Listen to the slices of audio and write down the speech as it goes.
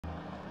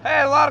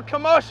Hey, a lot of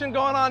commotion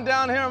going on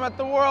down here. I'm at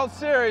the World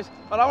Series,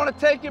 but I want to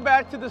take you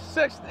back to the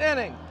 6th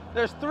inning.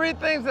 There's 3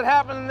 things that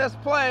happened in this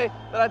play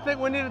that I think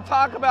we need to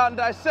talk about and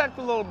dissect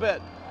a little bit.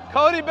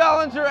 Cody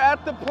Bellinger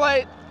at the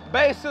plate,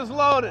 bases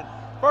loaded.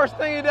 First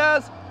thing he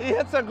does, he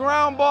hits a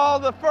ground ball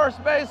to the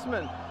first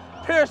baseman.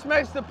 Pierce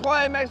makes the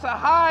play, makes a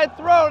high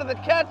throw to the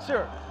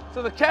catcher.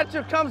 So the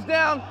catcher comes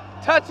down,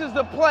 touches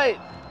the plate.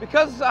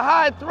 Because it's a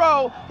high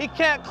throw, he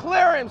can't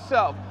clear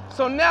himself.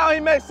 So now he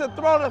makes the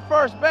throw to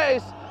first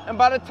base, and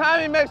by the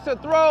time he makes the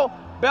throw,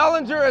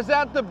 Bellinger is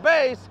at the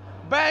base,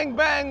 bang,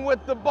 bang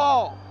with the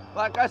ball.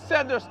 Like I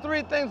said, there's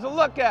 3 things to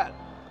look at.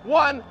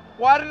 1,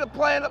 why did the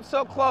play end up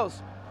so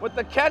close? With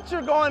the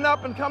catcher going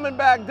up and coming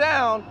back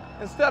down,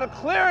 instead of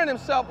clearing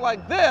himself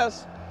like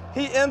this,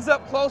 he ends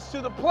up close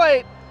to the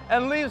plate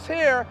and leaves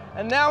here,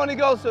 and now when he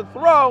goes to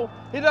throw,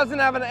 he doesn't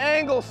have an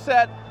angle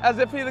set as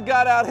if he'd have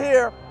got out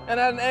here and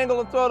had an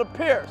angle to throw to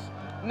Pierce.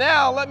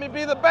 Now let me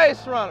be the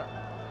base runner.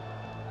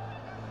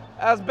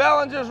 As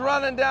Bellinger's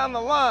running down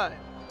the line,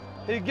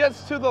 he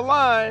gets to the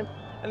line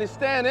and he's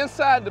staying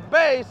inside the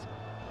base.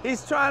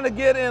 He's trying to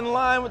get in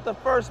line with the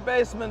first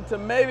baseman to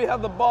maybe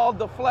have the ball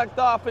deflect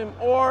off him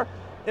or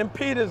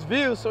impede his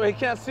view so he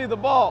can't see the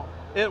ball.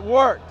 It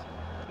worked.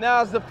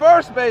 Now as the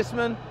first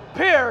baseman,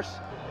 Pierce,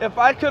 if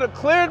I could have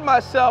cleared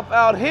myself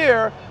out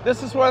here,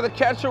 this is where the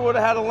catcher would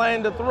have had a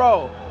lane to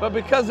throw. But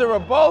because they were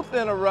both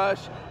in a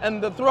rush and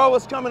the throw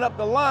was coming up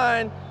the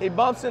line, he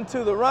bumps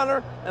into the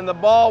runner and the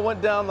ball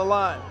went down the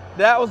line.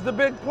 That was the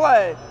big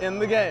play in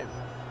the game.